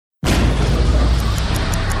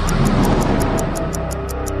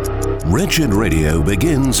Wretched Radio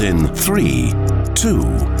begins in 3, 2,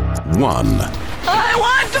 1. I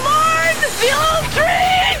want to mourn the old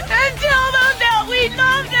trees and tell them that we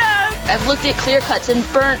love them. I've looked at clear cuts and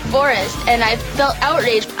burnt forest, and I've felt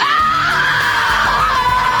outraged.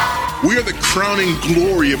 We are the crowning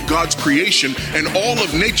glory of God's creation, and all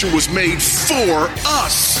of nature was made for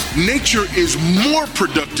us. Nature is more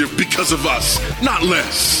productive because of us, not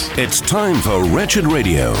less. It's time for Wretched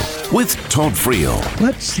Radio with Todd Friel.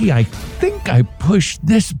 Let's see, I think I pushed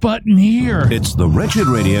this button here. It's the Wretched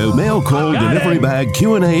Radio mail call delivery bag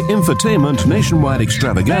Q&A infotainment nationwide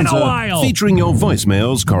extravaganza featuring your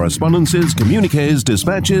voicemails, correspondences, communiques,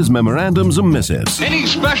 dispatches, memorandums, and missives. Any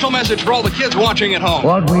special message for all the kids watching at home?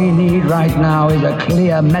 What we need right now is a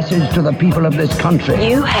clear message to the people of this country.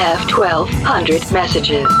 You have 1,200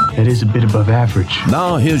 messages. That is a bit above average.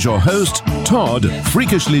 Now here's your host, Todd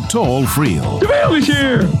Freakishly Tall Friel. The mail is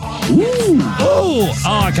here. Ooh. Oh,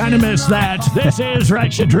 I kind of missed that. This is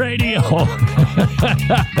Wretched Radio.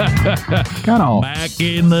 Kind of. Back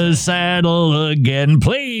in the saddle again.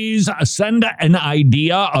 Please send an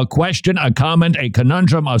idea, a question, a comment, a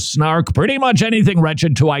conundrum, a snark, pretty much anything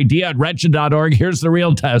wretched to idea@wretched.org. Here's the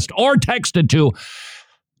real test. Or text it to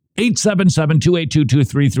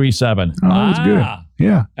 877-282-2337. Oh, that was good.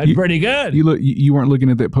 Yeah. That's pretty good. You weren't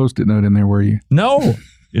looking at that Post-it note in there, were you? No.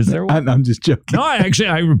 Is there one? I'm just joking. No,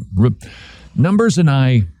 Numbers and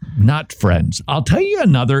I, not friends. I'll tell you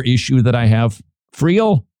another issue that I have.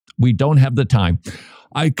 Friel, we don't have the time.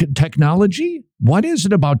 Technology? What is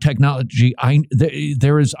it about technology? I'm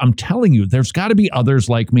telling you, there's got to be others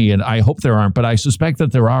like me, and I hope there aren't, but I suspect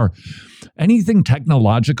that there are. Anything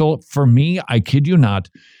technological, for me, I kid you not,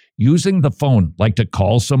 using the phone, like to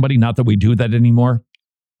call somebody, not that we do that anymore.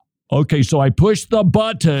 Okay, so I push the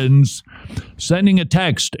buttons, sending a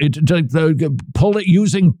text, pull it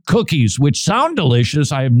using cookies, which sound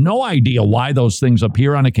delicious. I have no idea why those things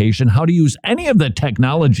appear on occasion, how to use any of the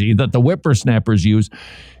technology that the whippersnappers use.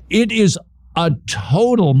 It is a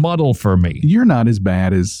total muddle for me. You're not as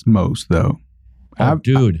bad as most, though. I've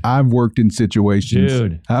worked in situations.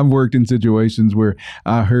 Dude. I've worked in situations where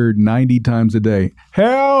I heard 90 times a day,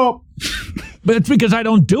 help! But it's because I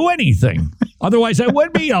don't do anything. Otherwise, I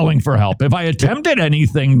would be yelling for help. If I attempted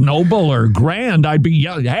anything noble or grand, I'd be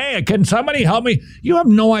yelling, hey, can somebody help me? You have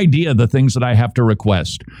no idea the things that I have to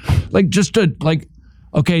request.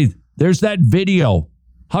 Okay, there's that video.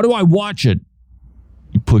 How do I watch it?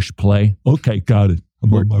 You push play. Okay, got it.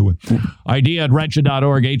 I'm on my way.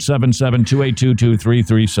 Idea@wretched.org,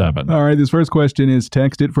 877-282-2337. All right, this first question is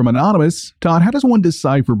texted from Anonymous. Todd, how does one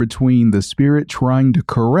decipher between the Spirit trying to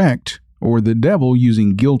correct or the devil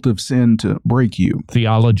using guilt of sin to break you?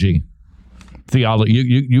 Theology.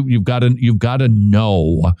 You've got to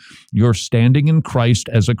know you're standing in Christ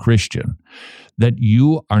as a Christian, that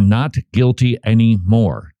you are not guilty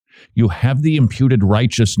anymore. You have the imputed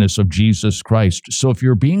righteousness of Jesus Christ. So if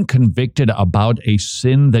you're being convicted about a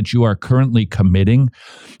sin that you are currently committing,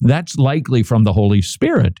 that's likely from the Holy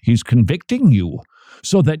Spirit. He's convicting you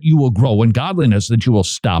so that you will grow in godliness, that you will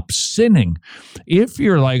stop sinning. If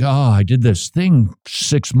you're like, I did this thing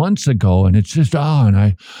 6 months ago, and it's just, and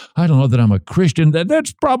I don't know that I'm a Christian,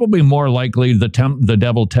 that's probably more likely the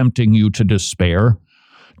devil tempting you to despair,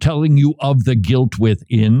 telling you of the guilt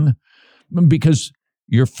within, because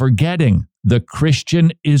you're forgetting the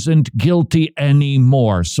Christian isn't guilty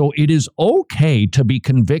anymore. So it is okay to be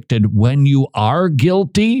convicted when you are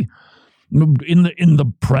guilty in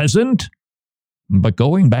the present, but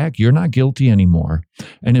going back, you're not guilty anymore.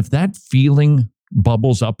 And if that feeling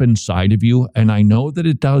bubbles up inside of you, and I know that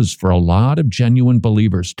it does for a lot of genuine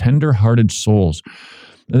believers, tender-hearted souls,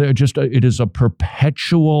 it is a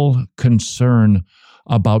perpetual concern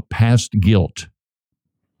about past guilt.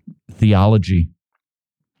 Theology.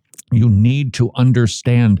 You need to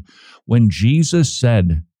understand when Jesus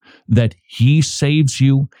said that he saves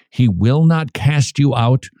you, he will not cast you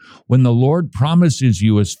out. When the Lord promises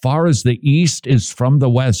you, as far as the east is from the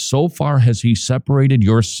west, so far has he separated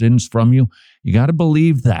your sins from you. You got to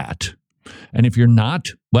believe that. And if you're not,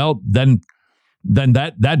 well, then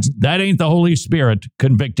that ain't the Holy Spirit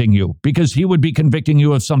convicting you, because he would be convicting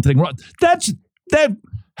you of something wrong.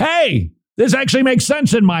 Hey, this actually makes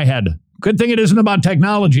sense in my head. Good thing it isn't about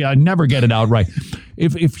technology. I never get it out right.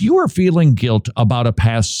 If you are feeling guilt about a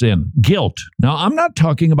past sin, guilt. Now, I'm not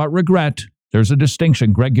talking about regret. There's a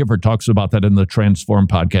distinction. Greg Gifford talks about that in the Transform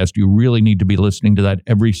podcast. You really need to be listening to that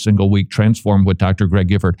every single week. Transform with Dr. Greg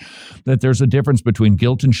Gifford. That there's a difference between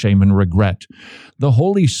guilt and shame and regret. The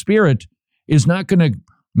Holy Spirit is not going to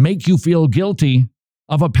make you feel guilty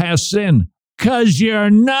of a past sin, because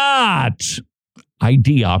you're not.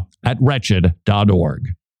 Idea@wretched.org.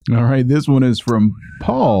 All right, this one is from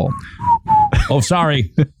Paul. Oh,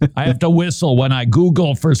 sorry. I have to whistle when I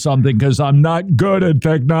Google for something because I'm not good at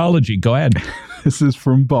technology. Go ahead. This is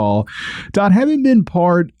from Paul. Todd, having been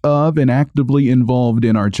part of and actively involved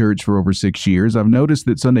in our church for over 6 years, I've noticed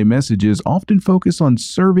that Sunday messages often focus on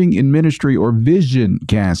serving in ministry or vision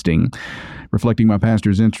casting, reflecting my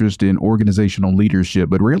pastor's interest in organizational leadership,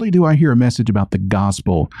 but rarely do I hear a message about the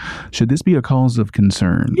gospel. Should this be a cause of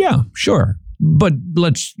concern? Yeah, sure. But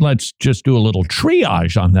let's just do a little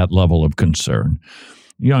triage on that level of concern.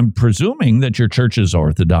 I'm presuming that your church is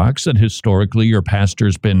Orthodox, that historically your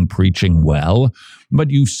pastor's been preaching well,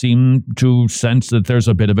 but you seem to sense that there's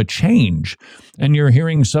a bit of a change. And you're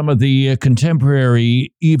hearing some of the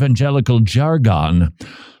contemporary evangelical jargon,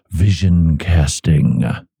 vision casting.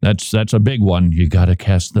 That's a big one. You got to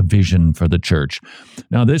cast the vision for the church.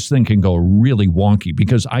 Now, this thing can go really wonky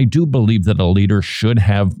because I do believe that a leader should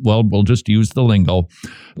have, well, we'll just use the lingo.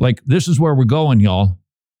 Like, this is where we're going, y'all.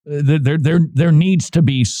 There needs to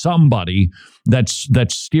be somebody that's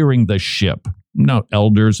steering the ship. No,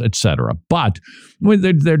 elders, etc. But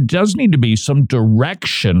there does need to be some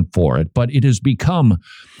direction for it. But it has become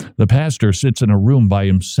the pastor sits in a room by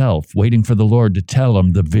himself, waiting for the Lord to tell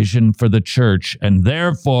him the vision for the church, and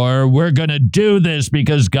therefore we're going to do this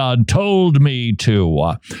because God told me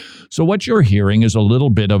to. So what you're hearing is a little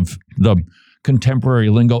bit of the contemporary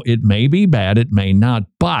lingo. It may be bad, it may not,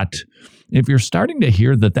 but if you're starting to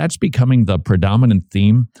hear that that's becoming the predominant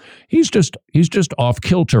theme, he's just off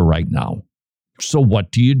kilter right now. So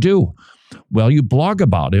what do? Well, you blog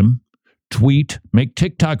about him, tweet, make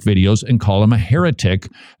TikTok videos, and call him a heretic,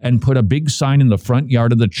 and put a big sign in the front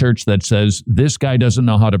yard of the church that says, "This guy doesn't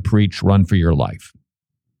know how to preach, run for your life."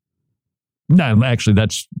 No, actually,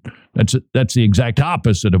 that's the exact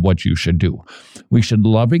opposite of what you should do. We should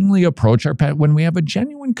lovingly approach our when we have a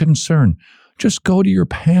genuine concern. Just go to your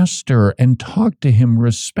pastor and talk to him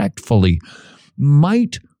respectfully.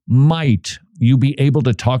 Might you be able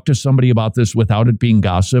to talk to somebody about this without it being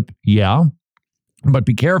gossip? Yeah. But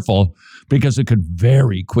be careful, because it could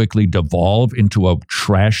very quickly devolve into a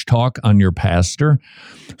trash talk on your pastor.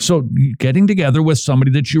 So getting together with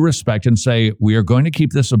somebody that you respect and say, we are going to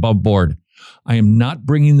keep this above board. I am not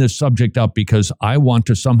bringing this subject up because I want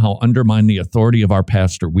to somehow undermine the authority of our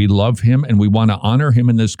pastor. We love him and we want to honor him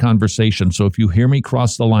in this conversation. So if you hear me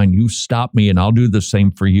cross the line, you stop me and I'll do the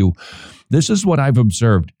same for you. This is what I've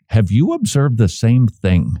observed. Have you observed the same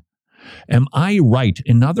thing? Am I right?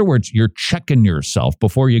 In other words, you're checking yourself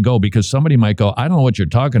before you go, because somebody might go, I don't know what you're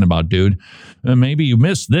talking about, dude. Maybe you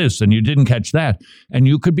missed this and you didn't catch that. And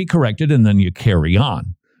you could be corrected and then you carry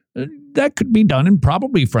on. That could be done, and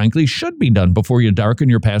probably, frankly, should be done before you darken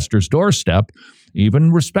your pastor's doorstep.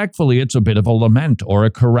 Even respectfully, it's a bit of a lament or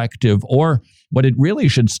a corrective, or what it really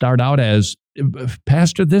should start out as,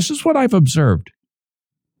 Pastor, this is what I've observed.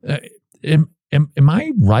 Am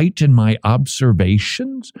I right in my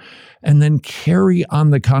observations? And then carry on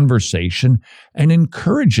the conversation and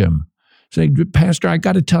encourage him. Say, Pastor, I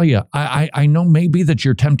got to tell you, I know maybe that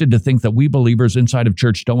you're tempted to think that we believers inside of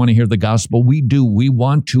church don't want to hear the gospel. We do. We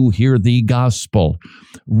want to hear the gospel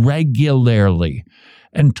regularly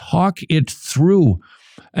and talk it through.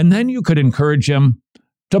 And then you could encourage him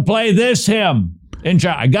to play this hymn.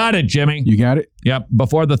 I got it, Jimmy. You got it? Yep.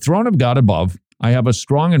 Before the throne of God above, I have a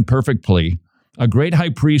strong and perfect plea, a great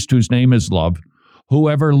high priest whose name is love,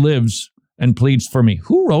 whoever lives and pleads for me.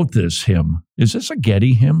 Who wrote this hymn? Is this a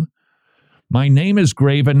Getty hymn? My name is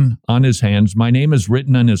graven on his hands. My name is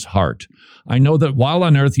written on his heart. I know that while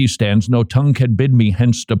on earth he stands, no tongue can bid me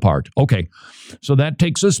hence depart. Okay, so that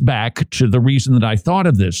takes us back to the reason that I thought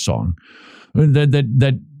of this song. That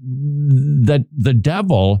the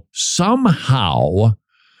devil somehow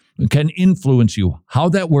can influence you. How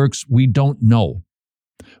that works, we don't know.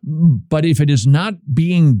 But if it is not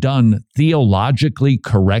being done theologically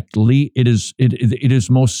correctly, it is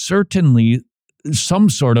most certainly some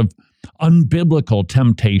sort of unbiblical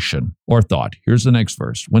temptation or thought. Here's the next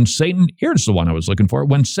verse. Here's the one I was looking for.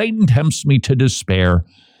 When Satan tempts me to despair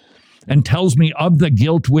and tells me of the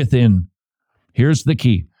guilt within, here's the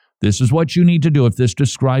key. This is what you need to do if this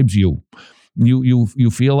describes you. You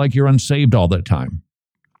feel like you're unsaved all the time.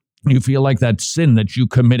 You feel like that sin that you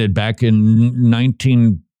committed back in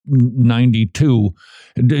 1992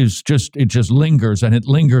 it just lingers and it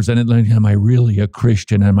lingers and it lingers. Am I really a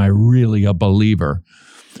Christian? Am I really a believer?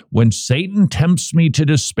 When Satan tempts me to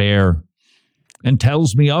despair and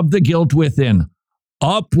tells me of the guilt within,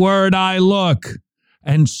 upward I look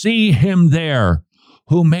and see him there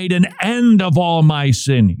who made an end of all my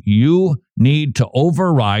sin. You need to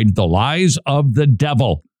override the lies of the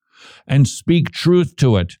devil and speak truth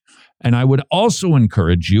to it And I would also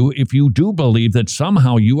encourage you, if you do believe that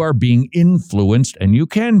somehow you are being influenced, and you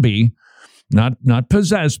can be, not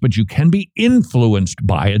possessed, but you can be influenced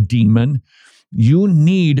by a demon, you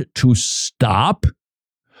need to stop,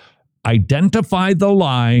 identify the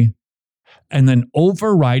lie, and then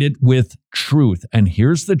override it with truth. And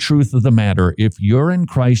here's the truth of the matter. If you're in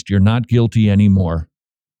Christ, you're not guilty anymore.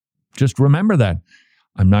 Just remember that.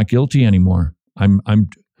 I'm not guilty anymore.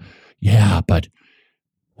 Yeah, but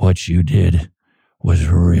what you did was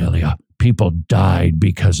really, people died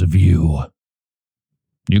because of you.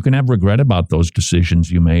 You can have regret about those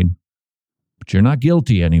decisions you made, but you're not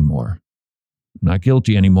guilty anymore. I'm not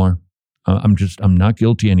guilty anymore. I'm not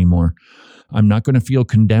guilty anymore. I'm not going to feel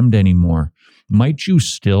condemned anymore. Might you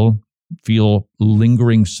still feel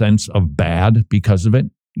lingering sense of bad because of it?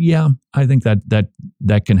 Yeah, I think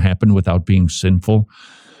that can happen without being sinful.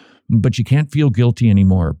 But you can't feel guilty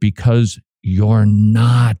anymore because you're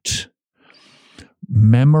not.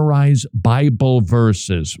 Memorize Bible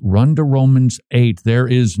verses. Run to Romans 8. There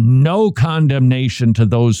is no condemnation to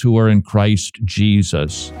those who are in Christ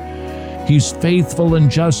Jesus. He's faithful and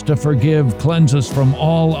just to forgive, cleanse us from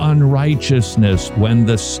all unrighteousness. When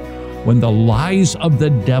the lies of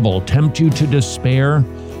the devil tempt you to despair,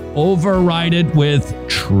 override it with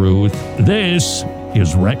truth. This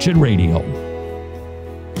is Wretched Radio.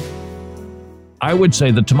 I would say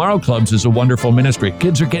the Tomorrow Clubs is a wonderful ministry.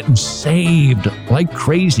 Kids are getting saved like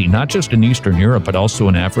crazy, not just in Eastern Europe, but also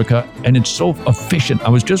in Africa. And it's so efficient. I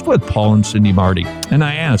was just with Paul and Cindy Marty, and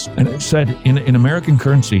I asked, and I said, in American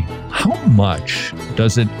currency, how much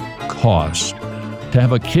does it cost to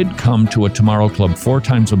have a kid come to a Tomorrow Club 4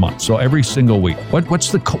 times a month? So every single week. What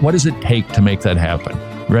does it take to make that happen?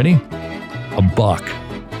 Ready? $1.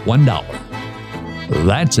 $1.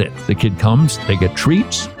 That's it. The kid comes, they get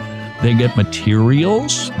treats, they get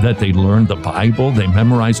materials that they learn the Bible, they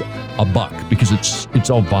memorize $1 because it's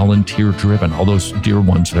all volunteer driven. All those dear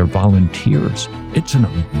ones, they're volunteers. It's an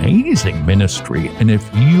amazing ministry. And if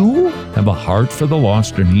you have a heart for the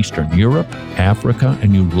lost in Eastern Europe, Africa,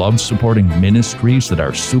 and you love supporting ministries that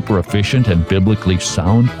are super efficient and biblically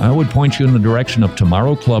sound, I would point you in the direction of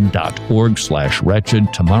tomorrowclub.org/wretched,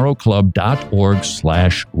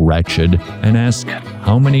 tomorrowclub.org/wretched, and ask,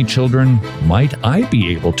 how many children might I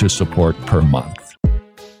be able to support per month?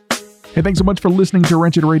 Hey, thanks so much for listening to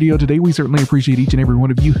Wretched Radio today. We certainly appreciate each and every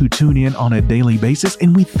one of you who tune in on a daily basis,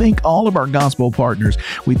 and we thank all of our gospel partners.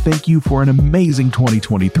 We thank you for an amazing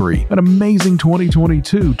 2023, an amazing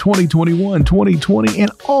 2022, 2021, 2020,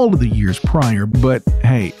 and all of the years prior. But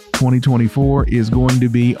hey, 2024 is going to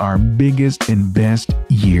be our biggest and best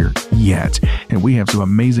year yet. And we have some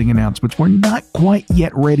amazing announcements we're not quite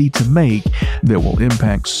yet ready to make that will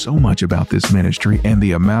impact so much about this ministry and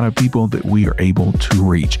the amount of people that we are able to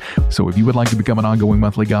reach. So if you would like to become an ongoing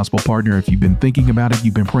monthly gospel partner, if you've been thinking about it,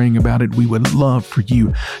 you've been praying about it, we would love for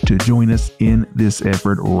you to join us in this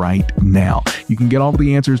effort right now. You can get all of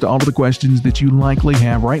the answers to all of the questions that you likely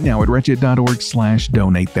have right now at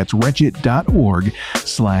wretched.org/donate. That's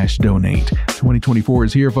wretched.org/donate. 2024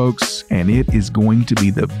 is here, folks, and it is going to be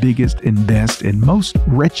the biggest and best and most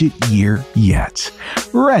wretched year yet.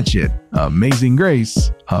 Wretched, amazing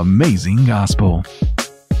grace, amazing gospel.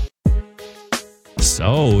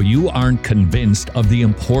 So you aren't convinced of the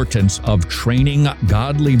importance of training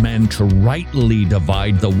godly men to rightly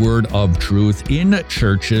divide the word of truth in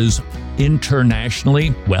churches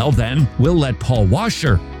internationally? Well then, we'll let Paul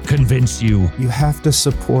Washer convince you. You have to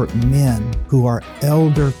support men who are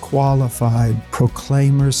elder qualified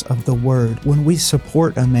proclaimers of the word. When we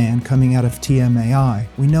support a man coming out of TMAI,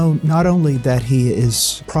 we know not only that he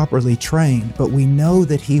is properly trained, but we know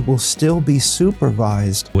that he will still be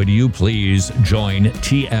supervised. Would you please join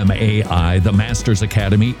TMAI, the Masters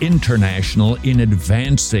Academy International, in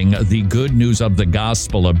advancing the good news of the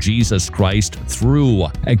gospel of Jesus Christ through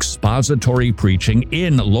expository preaching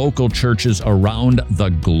in local churches around the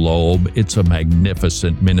globe. It's a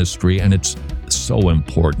magnificent ministry, and it's so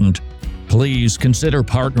important. Please consider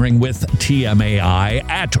partnering with TMAI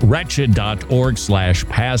at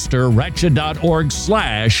wretched.org/pastor,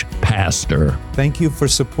 wretched.org/pastor. Thank you for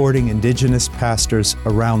supporting Indigenous pastors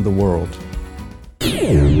around the world.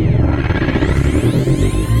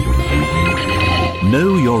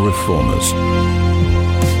 Know your reformers.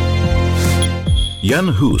 Jan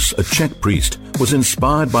Hus, a Czech priest, was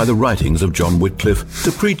inspired by the writings of John Wycliffe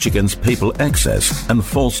to preach against papal excess and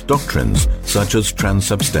false doctrines such as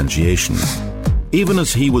transubstantiation. Even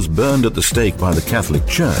as he was burned at the stake by the Catholic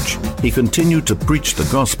Church, he continued to preach the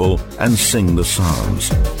gospel and sing the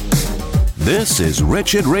Psalms. This is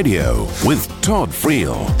Wretched Radio with Todd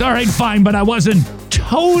Friel. All right, fine, but I wasn't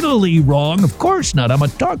totally wrong. Of course not. I'm a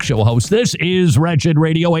talk show host. This is Wretched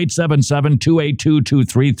Radio,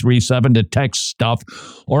 877-282-2337 to text stuff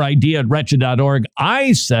or idea at wretched.org.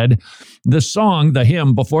 I said the song, the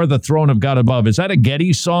hymn, Before the Throne of God Above, is that a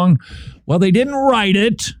Getty song? Well, they didn't write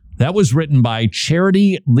it. That was written by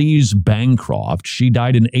Charity Lees Bancroft. She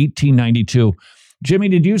died in 1892. Jimmy,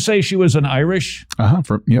 did you say she was an Irish?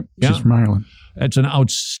 She's from Ireland. It's an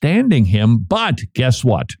outstanding hymn, but guess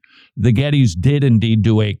what? The Gettys did indeed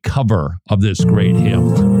do a cover of this great hymn.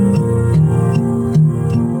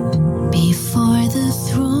 Before the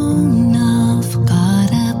throne of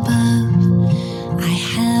God above, I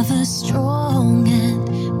have a strong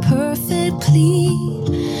and perfect plea,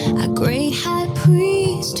 a great high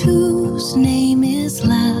priest whose name is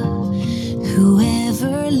love,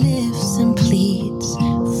 whoever lives and pleads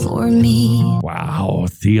for me. Wow,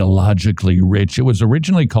 theologically rich. It was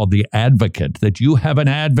originally called The Advocate, that you have an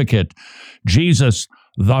advocate, Jesus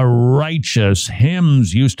the righteous.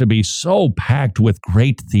 Hymns used to be so packed with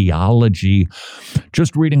great theology.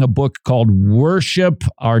 Just reading a book called Worship,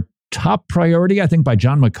 Our Top Priority, I think by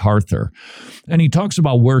John MacArthur. And he talks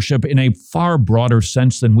about worship in a far broader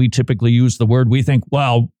sense than we typically use the word. We think,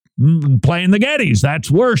 well, playing the Gettys,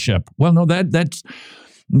 that's worship. Well, no, that's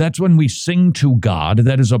when we sing to God.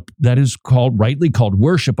 That is rightly called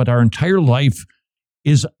worship, but our entire life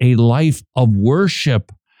is a life of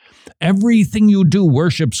worship. Everything you do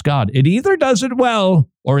worships God. It either does it well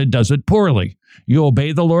or it does it poorly. You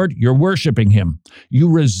obey the Lord, you're worshiping him. You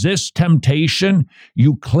resist temptation,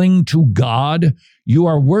 you cling to God, you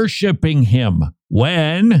are worshiping him.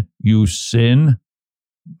 When you sin,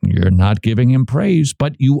 you're not giving him praise,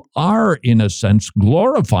 but you are, in a sense,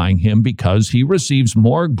 glorifying him because he receives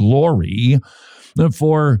more glory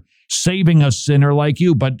for saving a sinner like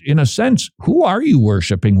you. But in a sense, who are you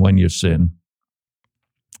worshiping when you sin?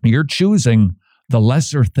 You're choosing the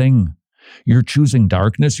lesser thing. You're choosing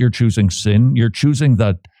darkness. You're choosing sin. You're choosing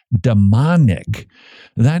the demonic.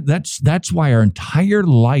 That's why our entire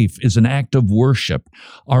life is an act of worship,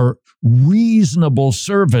 our reasonable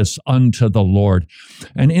service unto the Lord.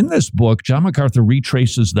 And in this book, John MacArthur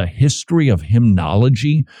retraces the history of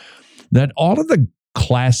hymnology, that all of the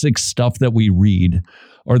classic stuff that we read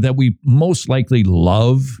or that we most likely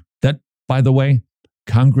love, that, by the way,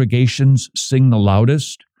 congregations sing the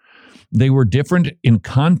loudest, they were different in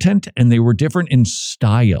content and they were different in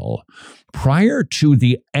style. Prior to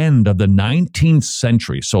the end of the 19th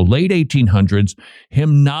century, so late 1800s,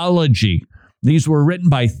 hymnology, these were written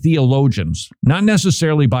by theologians, not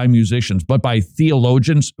necessarily by musicians, but by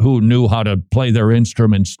theologians who knew how to play their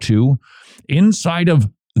instruments too, inside of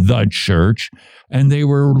the church. And they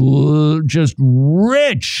were just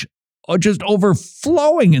rich, just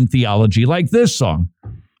overflowing in theology, like this song.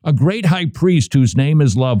 A great high priest whose name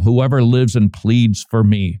is love, whoever lives and pleads for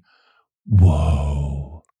me.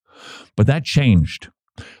 Whoa. But that changed.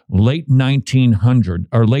 Late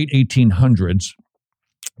 1800s,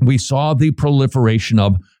 we saw the proliferation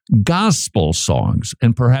of gospel songs.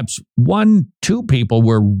 And perhaps 1-2 people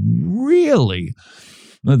were really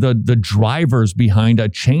the drivers behind a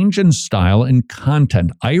change in style and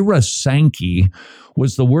content. Ira Sankey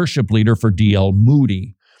was the worship leader for D.L.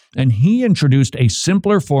 Moody. And he introduced a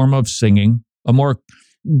simpler form of singing, a more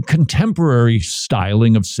contemporary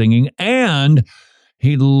styling of singing, and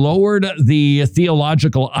he lowered the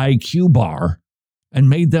theological IQ bar and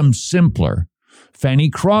made them simpler. Fanny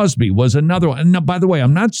Crosby was another one. And now, by the way,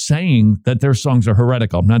 I'm not saying that their songs are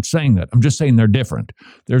heretical. I'm not saying that. I'm just saying they're different.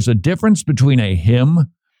 There's a difference between a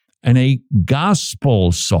hymn and a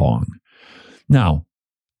gospel song. Now,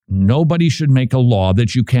 nobody should make a law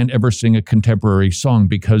that you can't ever sing a contemporary song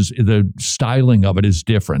because the styling of it is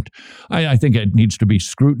different. I think it needs to be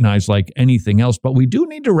scrutinized like anything else, but we do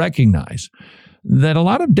need to recognize that a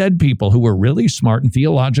lot of dead people who were really smart and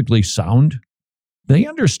theologically sound, they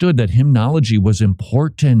understood that hymnology was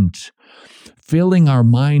important, filling our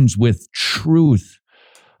minds with truth.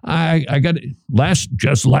 I got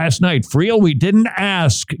just last night, Friel, we didn't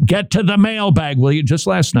ask. Get to the mailbag, will you? Just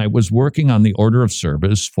last night was working on the order of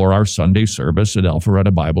service for our Sunday service at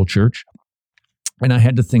Alpharetta Bible Church. And I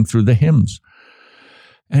had to think through the hymns.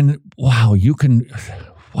 And wow,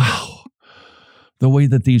 the way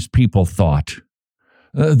that these people thought,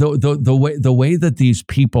 the way that these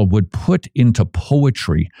people would put into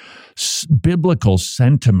poetry biblical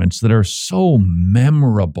sentiments that are so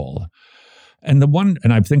memorable.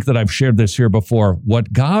 And I think that I've shared this here before,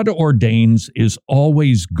 what God ordains is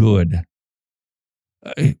always good.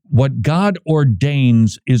 What God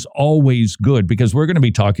ordains is always good, because we're going to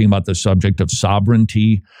be talking about the subject of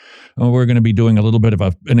sovereignty. We're going to be doing a little bit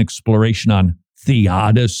of an exploration on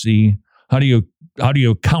theodicy. How do you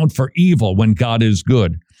you account for evil when God is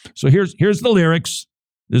good? So here's the lyrics.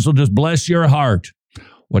 This will just bless your heart.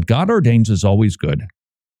 What God ordains is always good.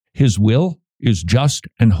 His will is just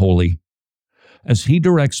and holy. As he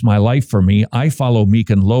directs my life for me, I follow meek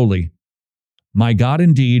and lowly. My God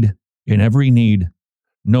indeed, in every need,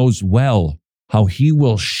 knows well how he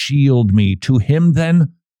will shield me. To him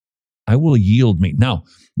then I will yield me. Now,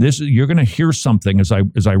 you're going to hear something as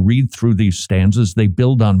I read through these stanzas. They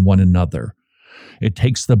build on one another. It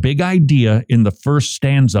takes the big idea in the first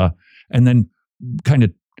stanza and then kind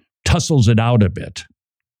of tussles it out a bit.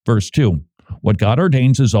 Verse 2, what God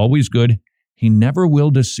ordains is always good. He never will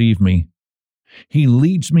deceive me. He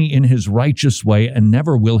leads me in his righteous way, and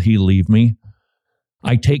never will he leave me.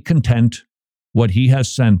 I take content what he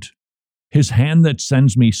has sent. His hand that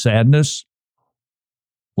sends me sadness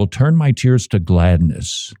will turn my tears to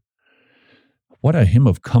gladness. What a hymn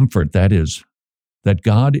of comfort that is, that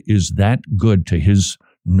God is that good to his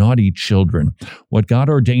naughty children. What God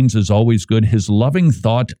ordains is always good. His loving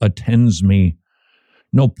thought attends me.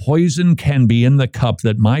 No poison can be in the cup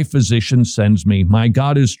that my physician sends me. My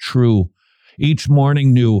God is true, each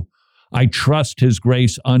morning new. I trust his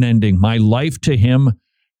grace unending, my life to him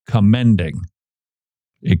commending.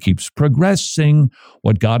 It keeps progressing.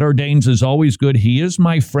 What God ordains is always good. He is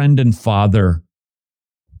my friend and father.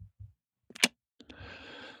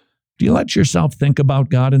 Do you let yourself think about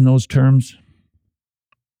God in those terms?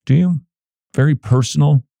 Do you? Very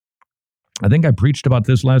personal. I think I preached about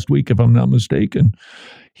this last week, if I'm not mistaken.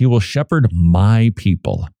 He will shepherd my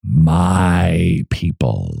people.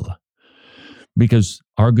 Because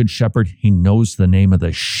our good shepherd, he knows the name of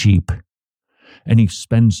the sheep. And he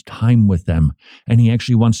spends time with them. And he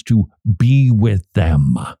actually wants to be with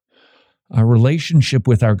them. Our relationship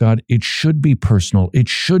with our God, it should be personal. It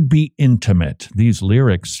should be intimate. These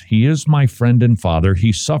lyrics, he is my friend and father.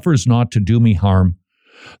 He suffers not to do me harm.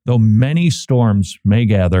 Though many storms may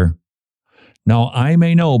gather, now I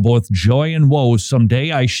may know both joy and woe.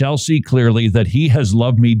 Someday I shall see clearly that he has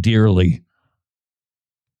loved me dearly.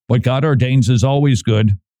 What God ordains is always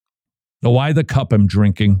good, though I the cup am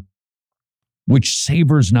drinking, which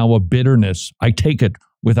savors now of bitterness. I take it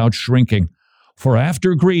without shrinking. For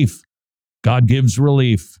after grief, God gives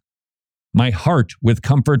relief, my heart with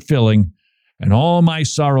comfort filling, and all my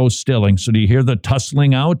sorrows stilling. So do you hear the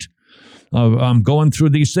tussling out? I'm going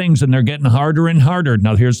through these things, and they're getting harder and harder.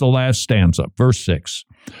 Now, here's the last stanza, verse 6.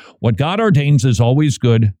 What God ordains is always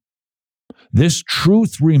good. This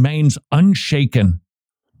truth remains unshaken.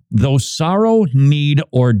 Though sorrow, need,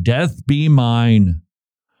 or death be mine,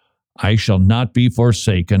 I shall not be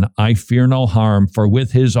forsaken. I fear no harm, for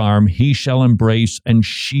with his arm he shall embrace and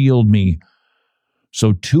shield me.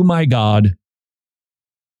 So to my God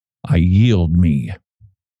I yield me.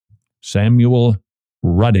 Samuel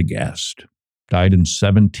Ruddigast died in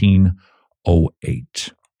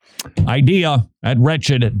 1708.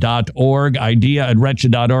 Idea@wretched.org.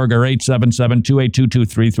 Idea@wretched.org or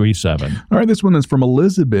 877-282-2337. All right, this one is from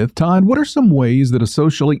Elizabeth. Todd, what are some ways that a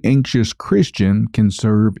socially anxious Christian can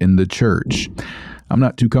serve in the church? I'm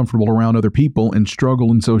not too comfortable around other people and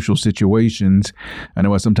struggle in social situations. I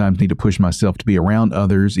know I sometimes need to push myself to be around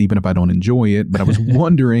others, even if I don't enjoy it. But I was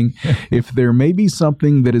wondering if there may be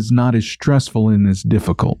something that is not as stressful and as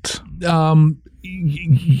difficult.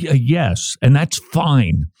 Yes, and that's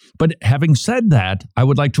fine. But having said that, I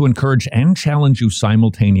would like to encourage and challenge you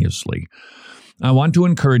simultaneously. I want to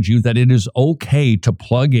encourage you that it is okay to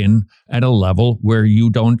plug in at a level where you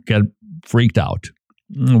don't get freaked out.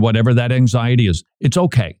 Whatever that anxiety is, it's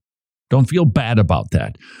okay. Don't feel bad about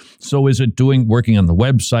that. So is it working on the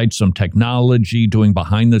website, some technology, doing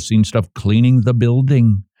behind the scenes stuff, cleaning the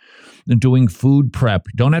building, and doing food prep?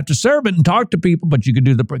 Don't have to serve it and talk to people, but you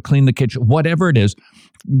could clean the kitchen, whatever it is.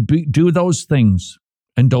 Do those things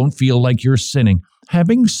and don't feel like you're sinning.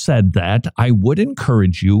 Having said that, I would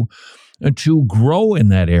encourage you to grow in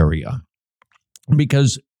that area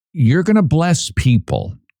because you're going to bless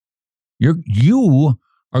people. You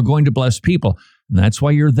are going to bless people, and that's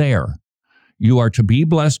why you're there. You are to be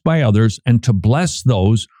blessed by others and to bless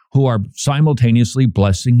those who are simultaneously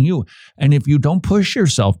blessing you. And if you don't push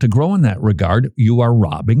yourself to grow in that regard, you are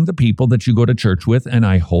robbing the people that you go to church with, and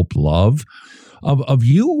I hope love, of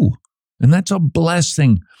you. And that's a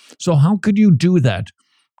blessing. So how could you do that?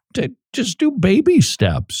 Just do baby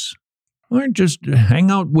steps. Or just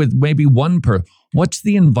hang out with maybe one person. What's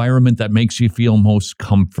the environment that makes you feel most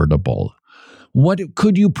comfortable? What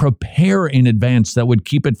could you prepare in advance that would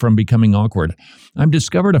keep it from becoming awkward? I've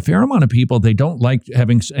discovered a fair amount of people, they don't like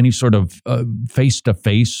having any sort of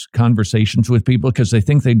face-to-face conversations with people because they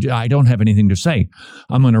think I don't have anything to say.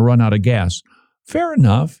 I'm going to run out of gas. Fair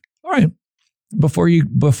enough. All right. before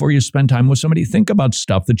you spend time with somebody, think about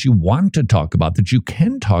stuff that you want to talk about, that you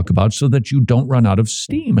can talk about, so that you don't run out of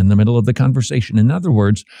steam in the middle of the conversation. In other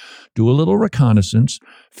words, do a little reconnaissance,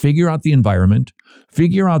 figure out the environment,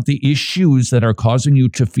 figure out the issues that are causing you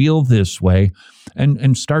to feel this way,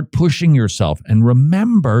 and start pushing yourself. And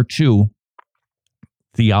remember, too,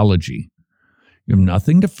 theology. You have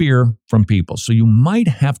nothing to fear from people. So you might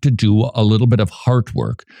have to do a little bit of heart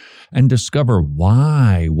work and discover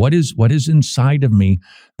why. What is inside of me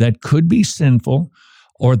that could be sinful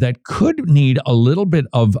or that could need a little bit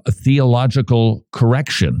of a theological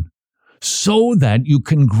correction so that you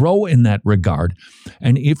can grow in that regard.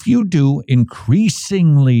 And if you do,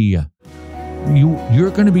 increasingly,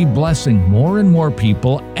 you're going to be blessing more and more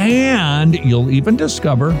people, and you'll even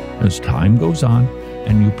discover as time goes on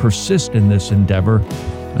and you persist in this endeavor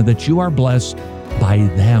that you are blessed by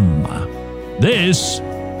them. This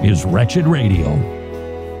is Wretched Radio.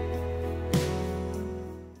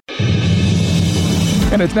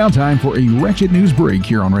 And it's now time for a Wretched News Break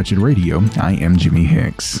here on Wretched Radio. I am Jimmy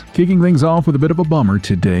Hicks. Kicking things off with a bit of a bummer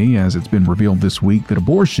today, as it's been revealed this week that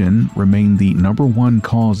abortion remained the #1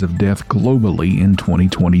 cause of death globally in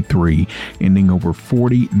 2023, ending over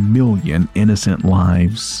 40 million innocent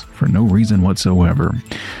lives for no reason whatsoever.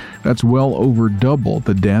 That's well over double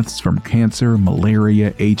the deaths from cancer,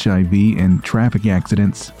 malaria, HIV, and traffic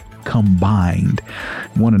accidents combined.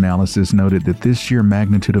 One analysis noted that this sheer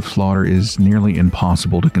magnitude of slaughter is nearly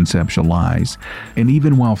impossible to conceptualize. And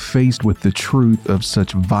even while faced with the truth of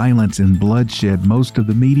such violence and bloodshed, most of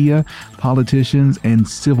the media, politicians, and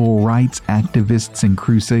civil rights activists and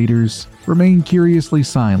crusaders remain curiously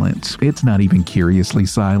silent. It's not even curiously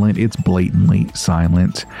silent, it's blatantly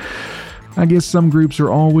silent. I guess some groups are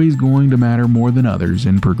always going to matter more than others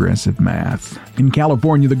in progressive math. In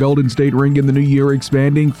California, the Golden State Ring in the new year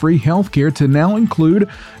expanding free healthcare to now include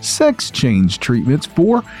sex change treatments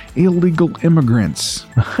for illegal immigrants.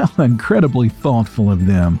 How incredibly thoughtful of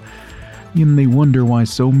them. And they wonder why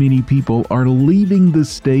so many people are leaving the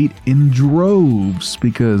state in droves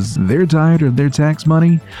because they're tired of their tax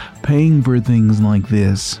money paying for things like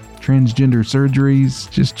this. Transgender surgeries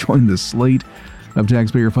just joined the slate of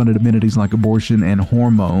taxpayer-funded amenities like abortion and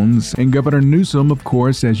hormones. And Governor Newsom, of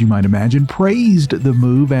course, as you might imagine, praised the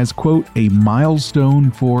move as, quote, a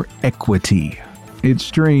milestone for equity. It's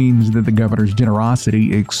strange that the governor's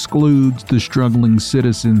generosity excludes the struggling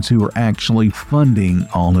citizens who are actually funding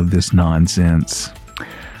all of this nonsense.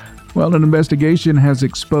 Well, an investigation has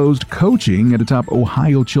exposed coaching at a top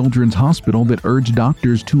Ohio Children's Hospital that urged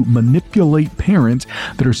doctors to manipulate parents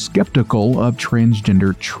that are skeptical of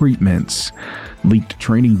transgender treatments. Leaked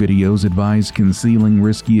training videos advise concealing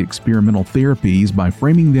risky experimental therapies by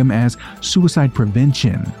framing them as suicide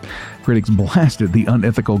prevention. Critics blasted the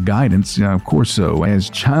unethical guidance, of course so, as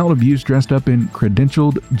child abuse dressed up in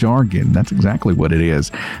credentialed jargon. That's exactly what it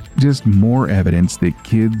is. Just more evidence that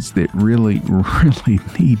kids that really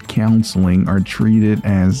need counseling are treated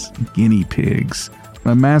as guinea pigs.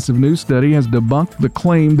 A massive new study has debunked the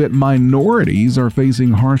claim that minorities are facing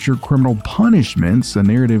harsher criminal punishments, a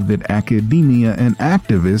narrative that academia and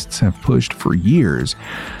activists have pushed for years.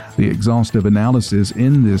 The exhaustive analysis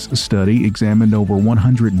in this study examined over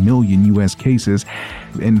 100 million U.S. cases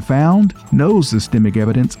and found no systemic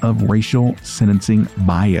evidence of racial sentencing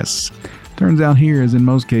bias. Turns out here, as in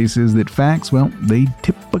most cases, that facts, well, they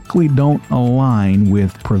typically don't align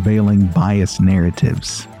with prevailing bias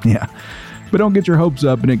narratives. Yeah. But don't get your hopes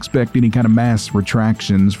up and expect any kind of mass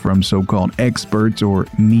retractions from so-called experts or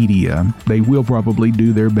media. They will probably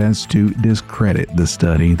do their best to discredit the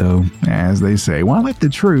study, though, as they say, why let the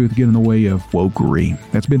truth get in the way of wokery?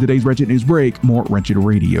 That's been today's Wretched News Break. More Wretched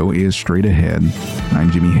Radio is straight ahead.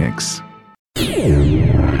 I'm Jimmy Hicks.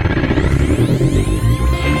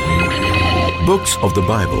 Books of the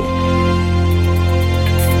Bible.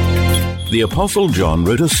 The Apostle John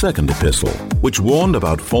wrote a second epistle, which warned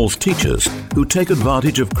about false teachers who take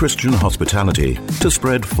advantage of Christian hospitality to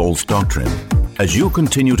spread false doctrine. As you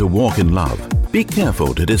continue to walk in love, be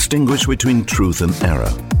careful to distinguish between truth and error.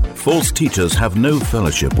 False teachers have no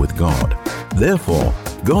fellowship with God. Therefore,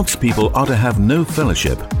 God's people are to have no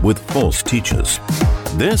fellowship with false teachers.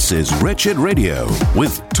 This is Wretched Radio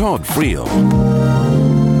with Todd Friel.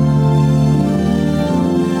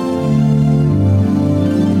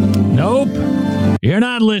 Nope. You're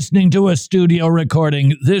not listening to a studio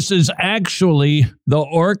recording. This is actually the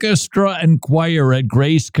orchestra and choir at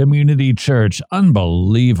Grace Community Church.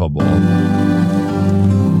 Unbelievable.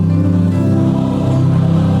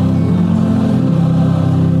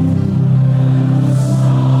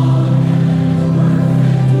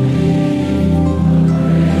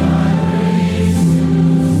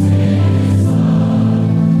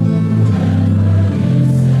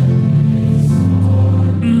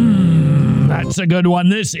 That's a good one.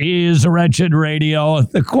 This is Wretched Radio.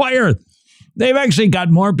 The choir, they've actually got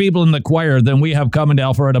more people in the choir than we have coming to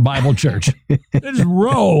Alpharetta Bible Church. There's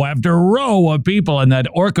row after row of people in that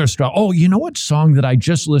orchestra. Oh, you know what song that I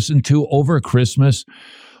just listened to over Christmas?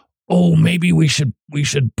 Oh, maybe we should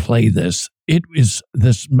play this. It is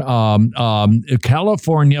this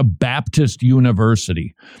California Baptist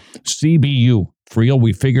University, CBU. For real,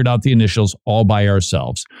 we figured out the initials all by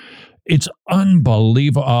ourselves. It's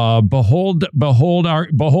unbelievable. Behold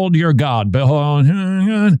your God. Behold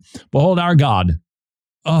our God.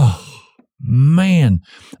 Oh, man.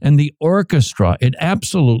 And the orchestra, it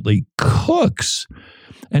absolutely cooks.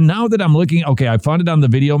 And now that I'm looking, okay, I found it on the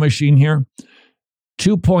video machine here.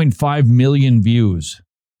 2.5 million views.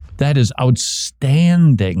 That is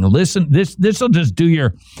outstanding. Listen, this will just do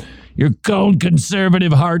your cold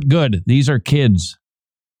conservative heart good. These are kids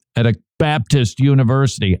at a Baptist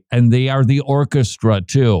University, and they are the orchestra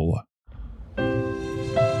too. Like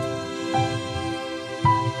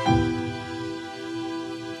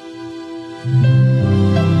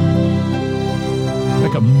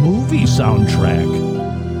a movie soundtrack.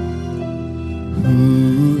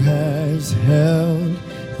 Who has held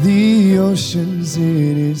the oceans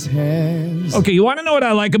in his hands? Okay, you want to know what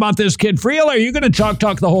I like about this kid? Friel, are you going to talk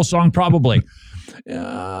the whole song? Probably.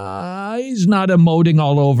 He's not emoting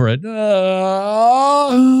all over it.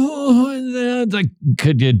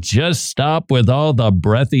 Could you just stop with all the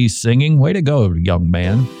breathy singing? Way to go, young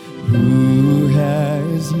man. Who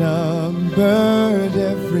has numbered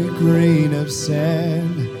every grain of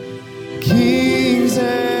sand? Kings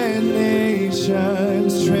and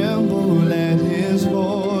nations tremble at his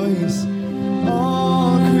voice.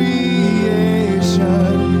 All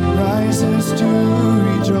creation rises to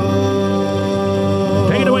rejoice.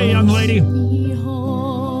 Take it away, young lady.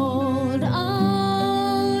 Behold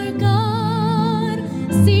our God,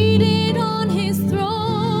 seated on his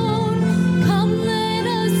throne. Come, let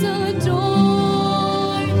us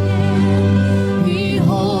adore him.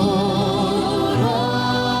 Behold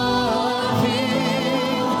our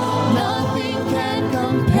King, nothing can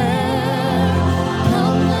compare.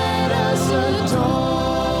 Come, let us adore.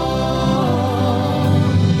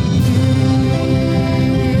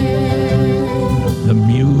 The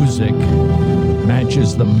music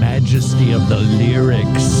matches the majesty of the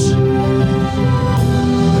lyrics.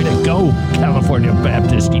 Way to go, California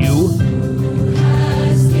Baptist, you.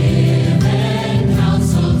 Has given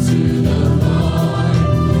counsel to the Lord.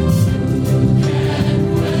 Who can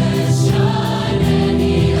question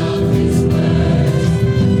any of his words?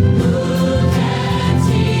 Who can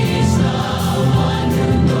teach the one who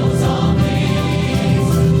knows all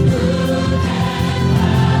things? Who can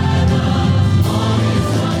fathom all his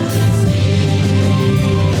wondrous deeds?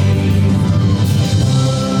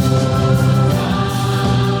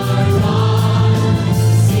 Our God,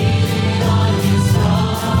 seated on his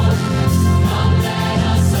throne, come let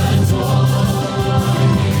us adore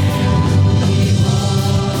him.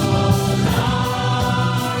 Behold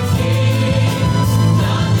our King,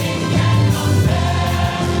 nothing can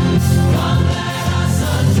compare. Come let us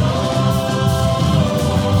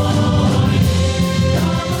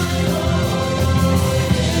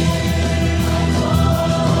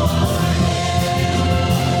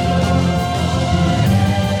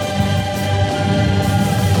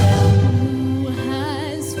Who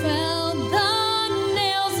has felt the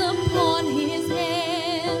nails upon his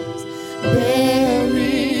hands,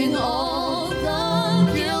 bearing all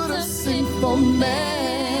the guilt of sinful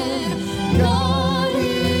man? God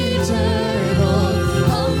eternal,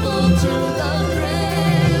 humble to the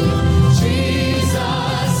grave,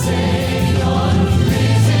 Jesus Savior,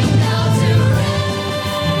 risen now to reign.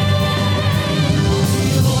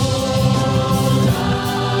 Behold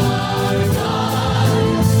our God,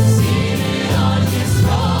 seated on his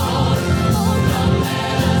throne. Oh, come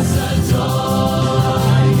let us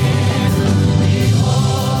adore him.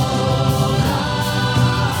 Behold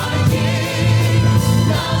our King,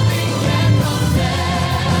 nothing can compare.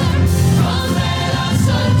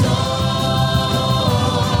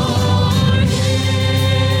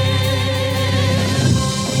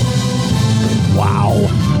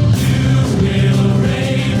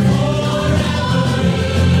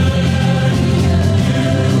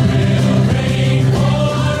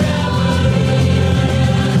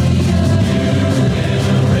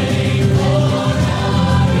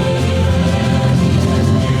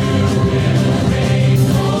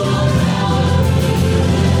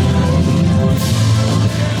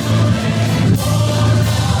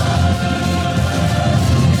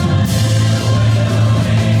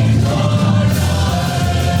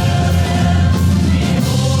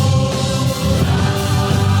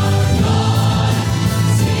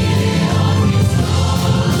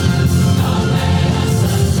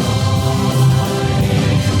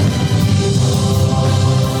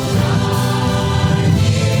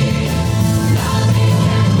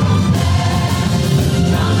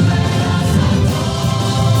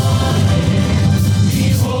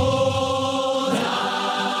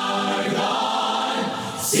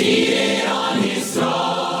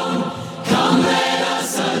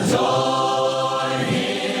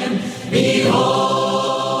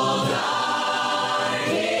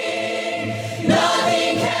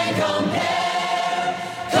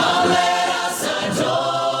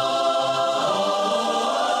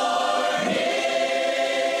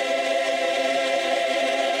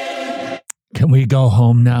 go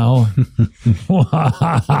home now?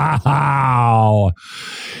 Wow.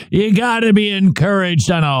 You got to be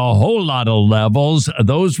encouraged on a whole lot of levels.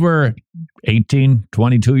 Those were 18,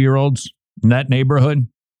 22-year-olds in that neighborhood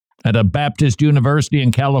at a Baptist university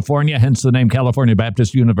in California, hence the name California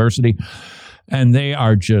Baptist University. And they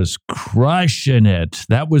are just crushing it.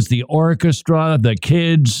 That was the orchestra, the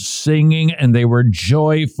kids singing, and they were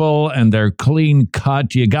joyful, and they're clean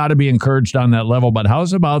cut. You got to be encouraged on that level. But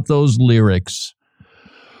how's about those lyrics?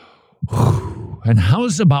 And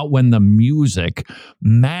how's about when the music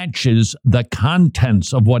matches the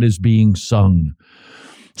contents of what is being sung?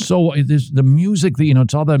 So the music,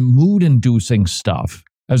 it's all that mood-inducing stuff,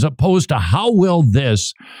 as opposed to how will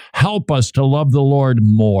this help us to love the Lord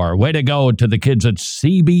more? Way to go to the kids at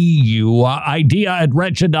CBU,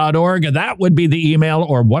 idea@wretched.org. That would be the email,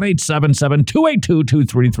 or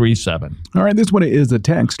 1-877-282-2337. All right, this one is a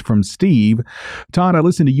text from Steve. Todd, I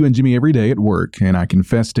listen to you and Jimmy every day at work, and I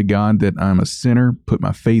confess to God that I'm a sinner, put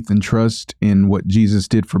my faith and trust in what Jesus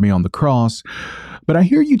did for me on the cross. But I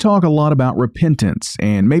hear you talk a lot about repentance,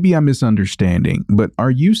 and maybe I'm misunderstanding, but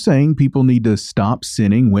are you saying people need to stop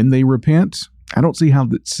sinning when they repent? I don't see how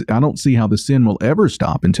the sin will ever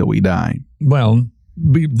stop until we die. Well,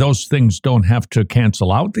 those things don't have to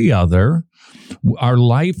cancel out the other. Our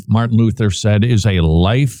life, Martin Luther said, is a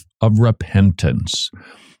life of repentance.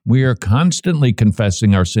 We are constantly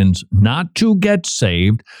confessing our sins, not to get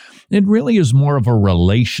saved. It really is more of a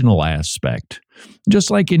relational aspect. Just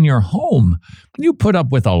like in your home, you put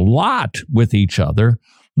up with a lot with each other,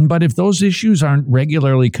 but if those issues aren't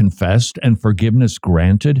regularly confessed and forgiveness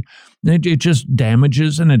granted, it just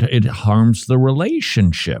damages and it harms the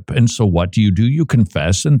relationship. And so what do? You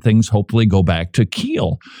confess, and things hopefully go back to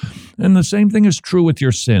keel. And the same thing is true with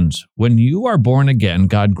your sins. When you are born again,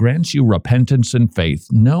 God grants you repentance and faith.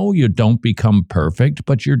 No, you don't become perfect,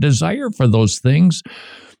 but your desire for those things,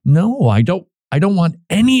 no, I don't want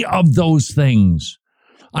any of those things.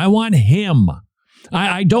 I want Him.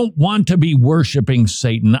 I don't want to be worshiping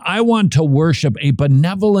Satan. I want to worship a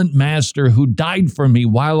benevolent master who died for me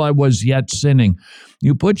while I was yet sinning.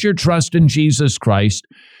 You put your trust in Jesus Christ,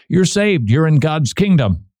 you're saved. You're in God's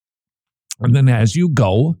kingdom. And then as you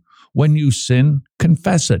go, when you sin,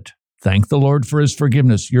 confess it. Thank the Lord for His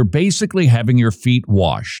forgiveness. You're basically having your feet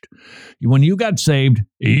washed. When you got saved,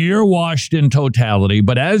 you're washed in totality.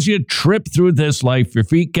 But as you trip through this life, your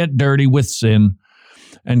feet get dirty with sin.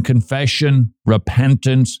 And confession,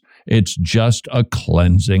 repentance, it's just a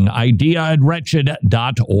cleansing.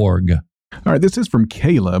 idea@wretched.org. All right, this is from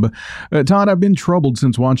Caleb. Todd, I've been troubled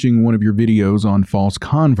since watching one of your videos on false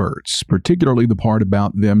converts, particularly the part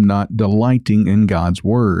about them not delighting in God's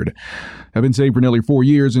Word. I've been saved for nearly 4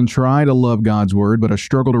 years and try to love God's Word, but I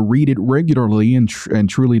struggle to read it regularly and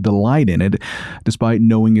truly delight in it, despite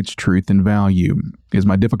knowing its truth and value. Is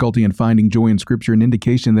my difficulty in finding joy in Scripture an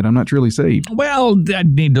indication that I'm not truly saved? Well,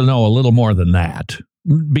 I'd need to know a little more than that,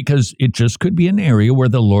 because it just could be an area where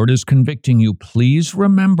the Lord is convicting you. Please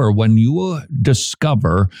remember, when you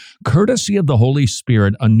discover, courtesy of the Holy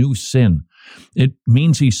Spirit, a new sin, it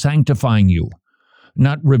means He's sanctifying you,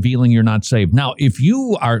 not revealing you're not saved. Now, if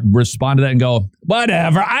you respond to that and go,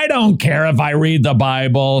 whatever, I don't care if I read the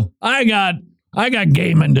Bible, I got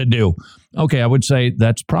gaming to do. Okay, I would say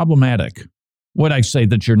that's problematic. Would I say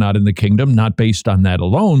that you're not in the kingdom? Not based on that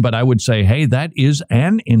alone, but I would say, hey, that is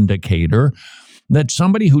an indicator that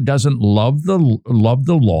somebody who doesn't love the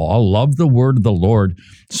law, love the word of the Lord,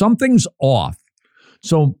 something's off.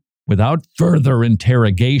 So without further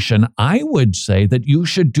interrogation, I would say that you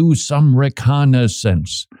should do some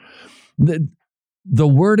reconnaissance. The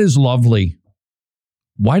word is lovely.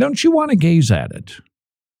 Why don't you want to gaze at it?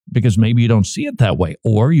 Because maybe you don't see it that way,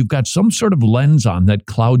 or you've got some sort of lens on that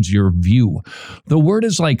clouds your view. The word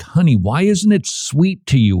is like honey. Why isn't it sweet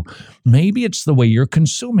to you? Maybe it's the way you're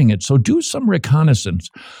consuming it. So do some reconnaissance.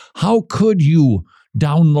 How could you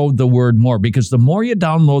download the word more? Because the more you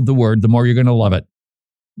download the word, the more you're going to love it.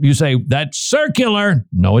 You say, that's circular.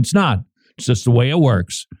 No, it's not. It's just the way it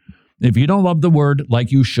works. If you don't love the word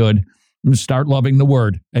like you should, start loving the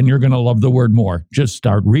word, and you're going to love the word more. Just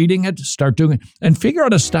start reading it, start doing it, and figure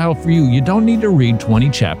out a style for you. You don't need to read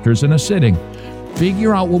 20 chapters in a sitting.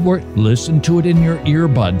 Figure out what works. Listen to it in your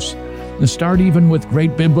earbuds. And start even with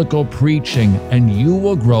great biblical preaching, and you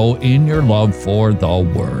will grow in your love for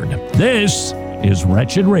the word. This is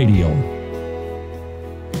Wretched Radio.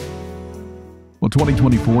 Well,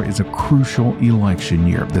 2024 is a crucial election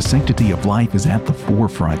year. The sanctity of life is at the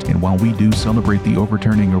forefront, and while we do celebrate the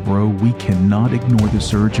overturning of Roe, we cannot ignore the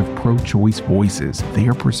surge of pro-choice voices. They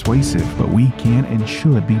are persuasive, but we can and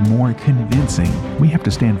should be more convincing. We have to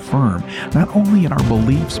stand firm, not only in our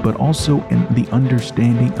beliefs, but also in the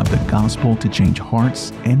understanding of the gospel to change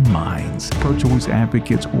hearts and minds. Pro-choice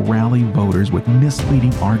advocates rally voters with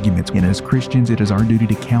misleading arguments, and as Christians, it is our duty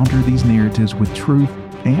to counter these narratives with truth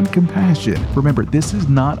and compassion. Remember, this is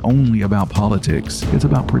not only about politics, it's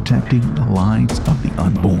about protecting the lives of the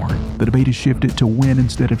unborn. The debate has shifted to when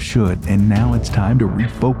instead of should, and now it's time to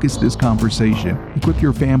refocus this conversation. Equip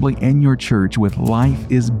your family and your church with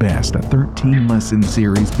Life is Best, a 13-lesson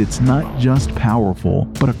series that's not just powerful,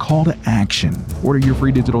 but a call to action. Order your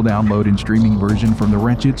free digital download and streaming version from the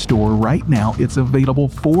Wretched store right now. It's available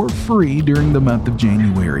for free during the month of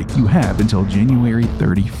January. You have until January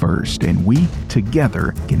 31st, and we, together,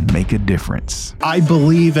 can make a difference. I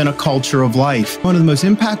believe in a culture of life. One of the most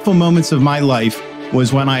impactful moments of my life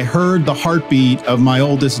was when I heard the heartbeat of my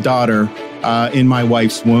oldest daughter in my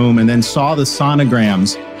wife's womb, and then saw the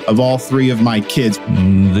sonograms of all three of my kids.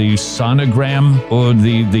 The sonogram, or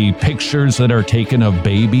the pictures that are taken of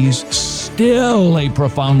babies, still a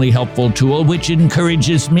profoundly helpful tool, which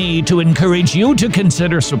encourages me to encourage you to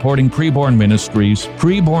consider supporting Preborn Ministries.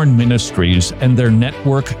 Preborn Ministries and their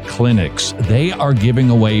network clinics. They are giving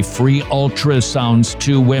away free ultrasounds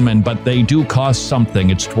to women, but they do cost something.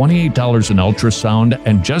 It's $28 an ultrasound,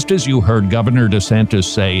 and just as you heard Governor DeSantis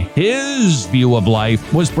say, his view of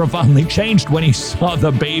life was profoundly changed when he saw the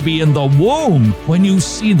baby in the womb. When you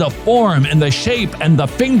see the form and the shape and the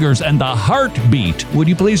fingers and the heartbeat, would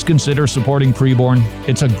you please consider supporting Preborn?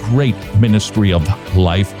 It's a great ministry of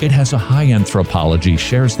life. It has a high anthropology,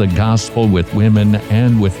 shares the gospel with women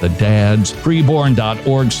and with the dads.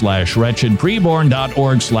 Preborn.org/wretched.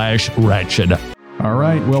 Preborn.org/wretched. All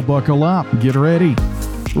right, well, buckle up. Get ready.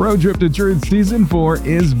 Road Trip to Truth Season 4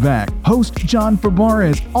 is back. Host John Fabar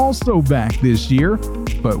is also back this year.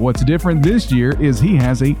 But what's different this year is he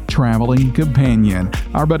has a traveling companion.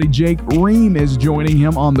 Our buddy Jake Ream is joining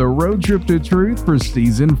him on the Road Trip to Truth for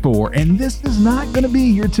Season 4. And this is not going to be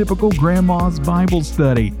your typical grandma's Bible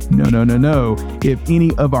study. No. If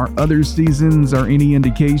any of our other seasons are any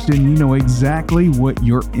indication, you know exactly what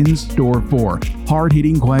you're in store for.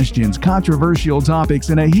 Hard-hitting questions, controversial topics,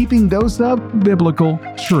 and a heaping dose of biblical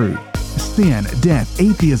truth. Sin, death,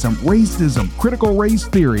 atheism, racism, critical race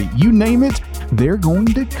theory, you name it, they're going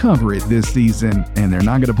to cover it this season, and they're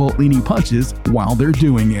not going to pull any punches while they're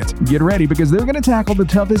doing it. Get ready, because they're going to tackle the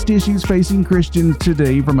toughest issues facing Christians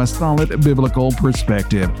today from a solid biblical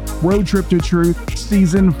perspective. Road Trip to Truth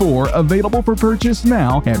Season 4, available for purchase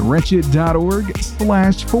now at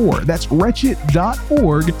wretched.org/4. That's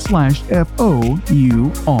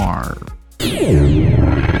wretched.org/FOUR.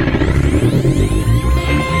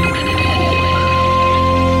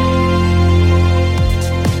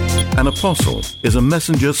 An apostle is a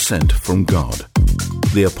messenger sent from God.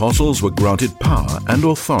 The apostles were granted power and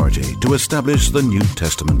authority to establish the New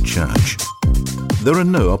Testament church. There are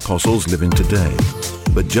no apostles living today,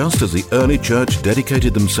 but just as the early church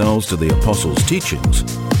dedicated themselves to the apostles' teachings,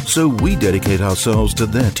 so we dedicate ourselves to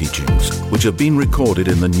their teachings, which have been recorded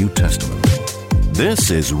in the New Testament. This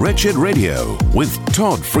is Wretched Radio with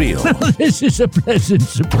Todd Friel. This is a pleasant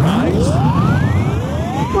surprise.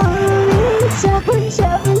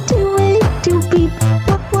 1-877-282-BEEP.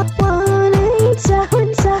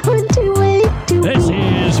 This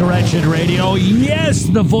is Wretched Radio. Yes,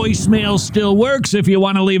 the voicemail still works if you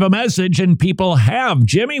want to leave a message, and people have.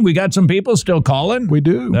 Jimmy, we got some people still calling. We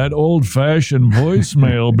do. That old-fashioned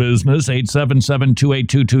voicemail business,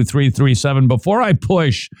 877-282-2337. Before I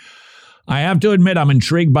push, I have to admit I'm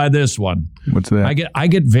intrigued by this one. What's that? I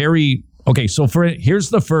get very... Okay, so here's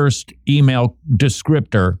the first email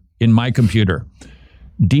descriptor in my computer.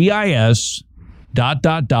 DIS ...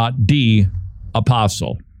 D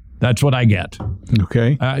apostle. That's what I get.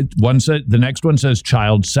 Okay. The next one says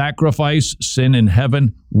child sacrifice, sin in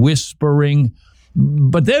heaven, whispering.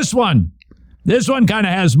 But this one kind of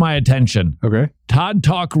has my attention. Okay. Todd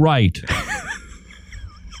Talk Right.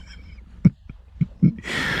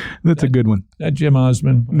 That's a good one. That Jim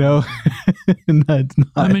Osmond? No, that's not.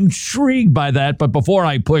 I'm intrigued by that, but before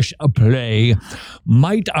I push a play,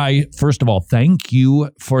 might I, first of all, thank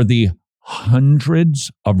you for the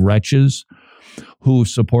hundreds of wretches who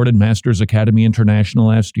supported Masters Academy International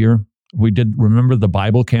last year. We did, remember the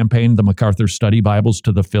Bible campaign, the MacArthur Study Bibles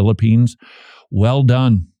to the Philippines? Well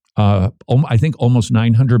done. I think almost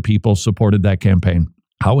 900 people supported that campaign.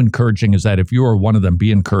 How encouraging is that? If you are one of them,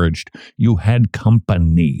 be encouraged. You had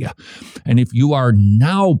company. And if you are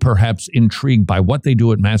now perhaps intrigued by what they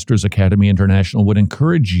do at Masters Academy International, would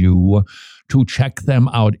encourage you to check them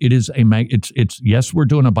out. It is it's yes, we're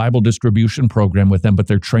doing a Bible distribution program with them, but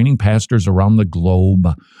they're training pastors around the globe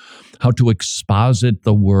how to exposit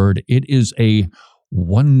the word. It is a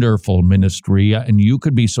wonderful ministry, and you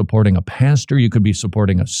could be supporting a pastor, you could be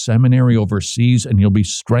supporting a seminary overseas, and you'll be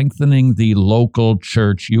strengthening the local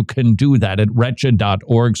church. You can do that at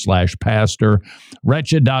wretched.org/pastor,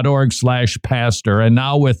 wretched.org/pastor. And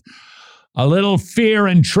now with a little fear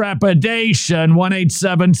and trepidation,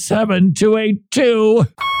 1-877-282.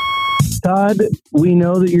 Todd, we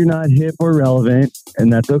know that you're not hip or relevant,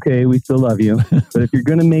 and that's okay. We still love you. But if you're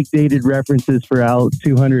going to make dated references for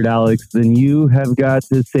 200 Alex, then you have got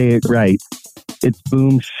to say it right. It's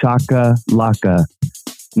boom shaka laka,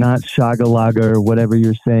 not shagalaga or whatever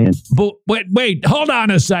you're saying. But wait, hold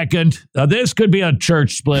on a second. This could be a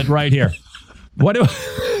church split right here. What do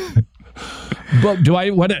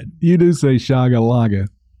You do say shagalaga.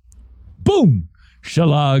 Boom.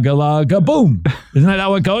 Shalagalaga boom. Isn't that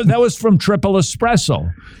how it goes? That was from Triple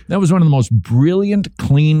Espresso. That was one of the most brilliant,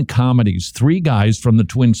 clean comedies. 3 guys from the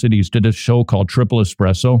Twin Cities did a show called Triple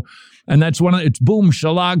Espresso. And that's it's boom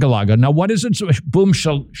shalagalaga. Now, what is it? Boom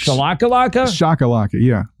shalakalaka? Shakalaka,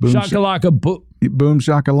 yeah. Boom shakalaka. Boom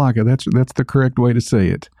shakalaka. That's the correct way to say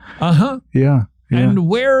it. Uh-huh. Yeah. And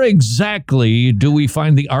where exactly do we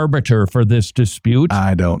find the arbiter for this dispute?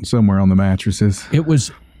 I don't. Somewhere on the mattresses. It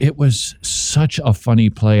was such a funny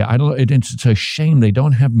play. It's a shame they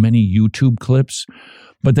don't have many YouTube clips,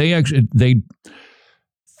 but they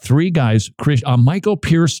 3 guys, Michael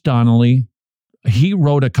Pierce Donnelly, he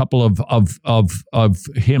wrote a couple of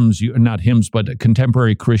hymns, not hymns, but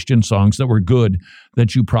contemporary Christian songs that were good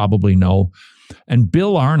that you probably know. And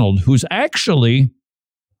Bill Arnold, who's actually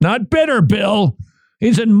not bitter, Bill.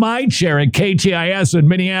 He's in my chair at KTIS in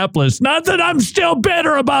Minneapolis. Not that I'm still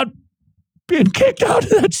bitter about being kicked out of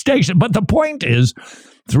that station. But the point is,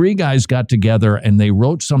 3 guys got together and they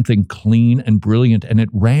wrote something clean and brilliant, and it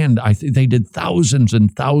ran. I think they did thousands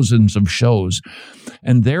and thousands of shows,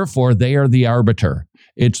 and therefore they are the arbiter.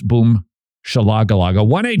 It's boom shalagalaga.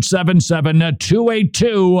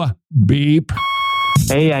 1-877-282 beep.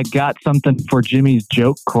 Hey, I got something for Jimmy's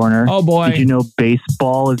joke corner. Oh boy! Did you know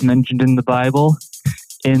baseball is mentioned in the Bible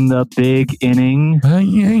in the big inning?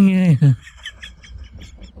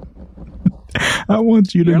 I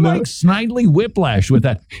want you to know. You're like Snidely Whiplash with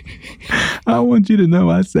that. I want you to know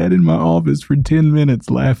I sat in my office for 10 minutes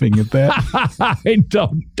laughing at that. I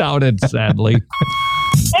don't doubt it, sadly.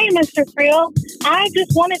 Hey, Mr. Friel. I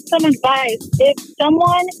just wanted some advice. If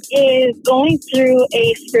someone is going through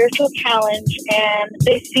a spiritual challenge and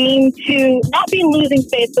they seem to not be losing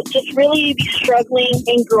faith, but just really be struggling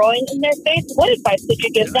and growing in their faith, what advice would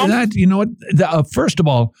you give them? You know what? First of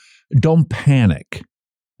all, don't panic.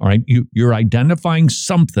 All right, you're identifying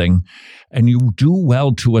something, and you do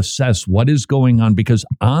well to assess what is going on, because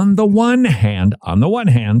on the one hand,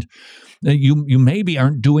 you maybe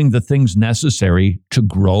aren't doing the things necessary to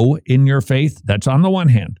grow in your faith. That's on the one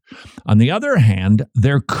hand. On the other hand,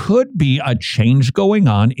 there could be a change going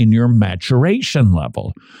on in your maturation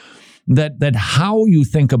level. That how you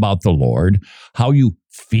think about the Lord, how you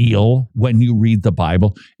feel when you read the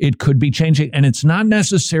Bible, it could be changing, and it's not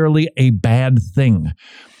necessarily a bad thing.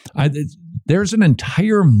 There's an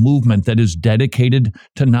entire movement that is dedicated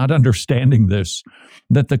to not understanding this,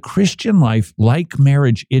 that the Christian life, like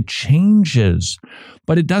marriage, it changes.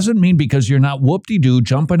 But it doesn't mean because you're not whoop-de-doo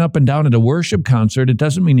jumping up and down at a worship concert, it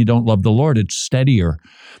doesn't mean you don't love the Lord. It's steadier.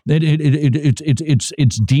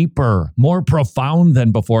 It's deeper, more profound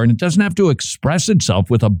than before, and it doesn't have to express itself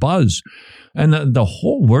with a buzz. And the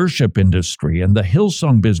whole worship industry and the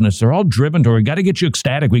Hillsong business, they're all driven to, we got to get you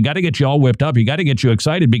ecstatic. We got to get you all whipped up. You got to get you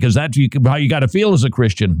excited because that's how you got to feel as a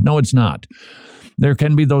Christian. No, it's not. There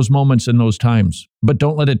can be those moments in those times, but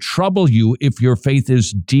don't let it trouble you if your faith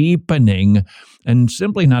is deepening and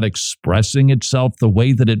simply not expressing itself the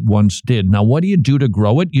way that it once did. Now, what do you do to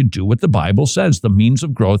grow it? You do what the Bible says, the means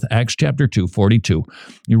of growth, Acts chapter 2:42.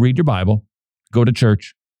 You read your Bible, go to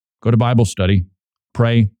church, go to Bible study,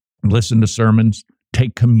 pray, listen to sermons,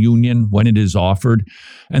 take communion when it is offered,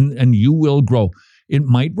 and you will grow. It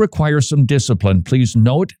might require some discipline. Please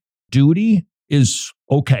note, duty is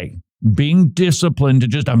okay. Being disciplined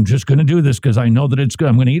to I'm just going to do this because I know that it's good.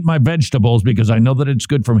 I'm going to eat my vegetables because I know that it's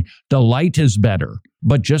good for me. Delight is better.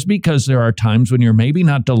 But just because there are times when you're maybe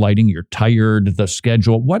not delighting, you're tired, the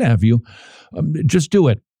schedule, what have you, just do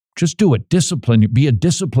it. Just do it. Discipline. Be a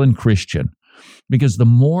disciplined Christian, because the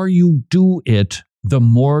more you do it, the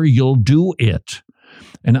more you'll do it.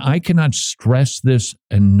 And I cannot stress this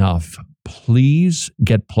enough. Please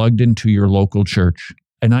get plugged into your local church.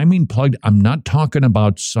 And I mean plugged. I'm not talking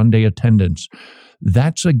about Sunday attendance.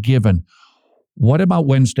 That's a given. What about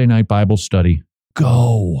Wednesday night Bible study?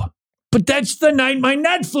 Go. But that's the night my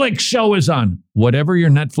Netflix show is on. Whatever your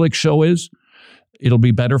Netflix show is, it'll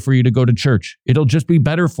be better for you to go to church. It'll just be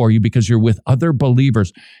better for you because you're with other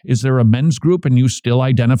believers. Is there a men's group and you still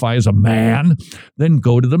identify as a man? Then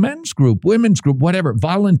go to the men's group, women's group, whatever.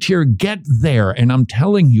 Volunteer, get there. And I'm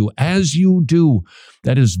telling you, as you do,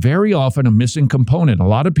 that is very often a missing component. A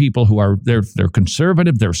lot of people who are, they're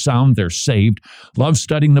conservative, they're sound, they're saved, love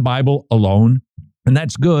studying the Bible alone. And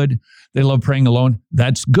that's good. They love praying alone.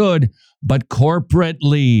 That's good. But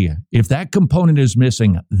corporately, if that component is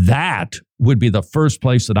missing, that would be the first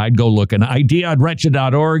place that I'd go look. An idea at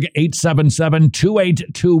wretched.org,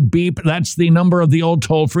 877-282-BEEP. That's the number of the old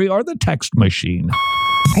toll-free or the text machine.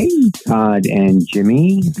 Hey, Todd and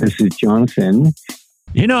Jimmy. This is Jonathan.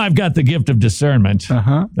 You know, I've got the gift of discernment.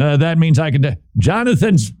 That means I can...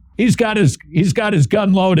 Jonathan's... He's got his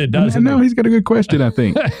gun loaded, doesn't he? No, he's got a good question, I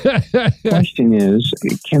think. Question is,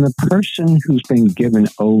 can a person who's been given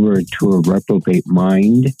over to a reprobate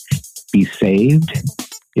mind be saved?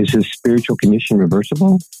 Is his spiritual condition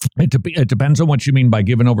reversible? It depends on what you mean by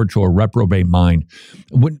given over to a reprobate mind.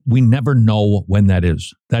 We never know when that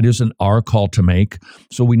is. That isn't our call to make.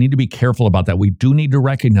 So we need to be careful about that. We do need to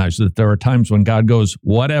recognize that there are times when God goes,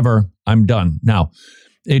 whatever, I'm done. Now,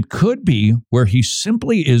 it could be where he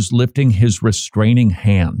simply is lifting his restraining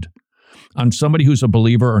hand on somebody who's a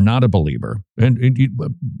believer or not a believer. And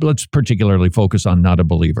let's particularly focus on not a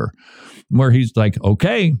believer, where he's like,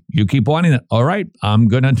 okay, you keep wanting it. All right, I'm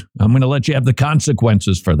gonna let you have the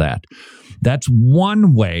consequences for that. That's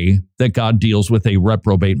one way that God deals with a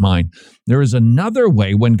reprobate mind. There is another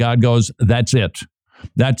way when God goes, that's it.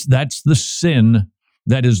 That's the sin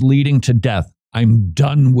that is leading to death. I'm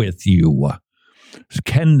done with you.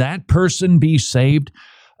 Can that person be saved?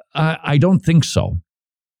 I don't think so,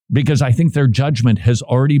 because I think their judgment has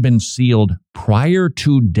already been sealed prior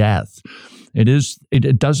to death.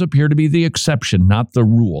 It does appear to be the exception, not the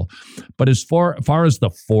rule. But as far as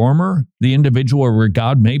the former, the individual where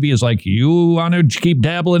God maybe is like, you want to keep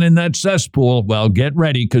dabbling in that cesspool? Well, get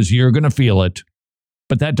ready, because you're going to feel it.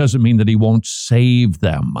 But that doesn't mean that he won't save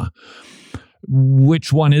them.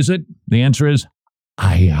 Which one is it? The answer is,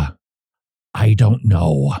 I don't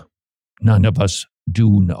know. None of us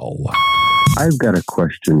do know. I've got a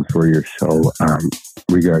question for your show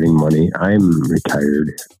regarding money. I'm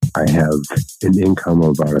retired. I have an income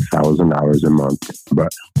of about $1,000 a month,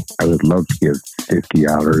 but I would love to give $50,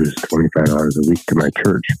 $25 a week to my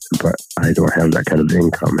church, but I don't have that kind of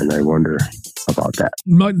income, and I wonder about that.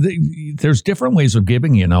 There's different ways of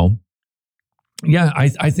giving, you know. Yeah,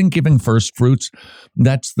 I think giving first fruits,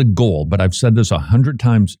 that's the goal. But I've said this 100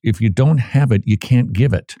 times. If you don't have it, you can't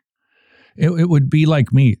give it. It would be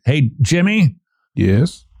like me. Hey, Jimmy?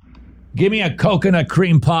 Yes? Give me a coconut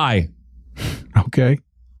cream pie. Okay.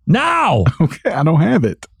 Now! Okay, I don't have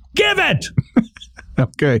it. Give it!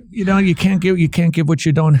 Okay. You know, you can't give what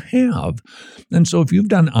you don't have. And so if you've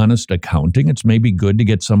done honest accounting, it's maybe good to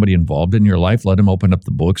get somebody involved in your life, let them open up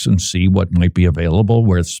the books and see what might be available,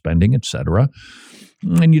 worth spending, etc.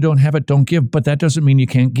 And you don't have it, don't give. But that doesn't mean you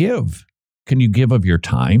can't give. Can you give of your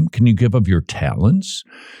time? Can you give of your talents?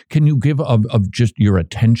 Can you give of just your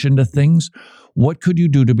attention to things? What could you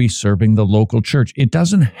do to be serving the local church? It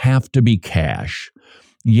doesn't have to be cash.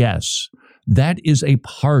 Yes, that is a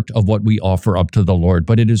part of what we offer up to the Lord,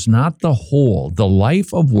 but it is not the whole. The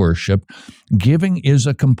life of worship, giving is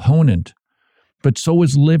a component, but so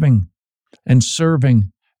is living and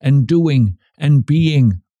serving and doing and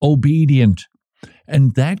being obedient.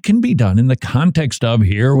 And that can be done in the context of,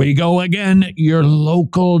 here we go again, your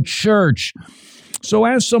local church. So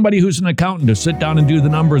ask somebody who's an accountant to sit down and do the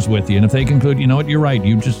numbers with you. And if they conclude, you know what, you're right,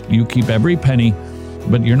 you keep every penny,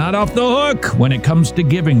 but you're not off the hook when it comes to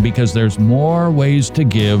giving, because there's more ways to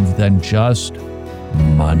give than just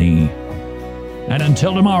money. And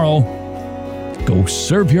until tomorrow, go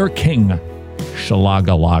serve your king.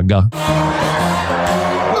 Shalagalaga.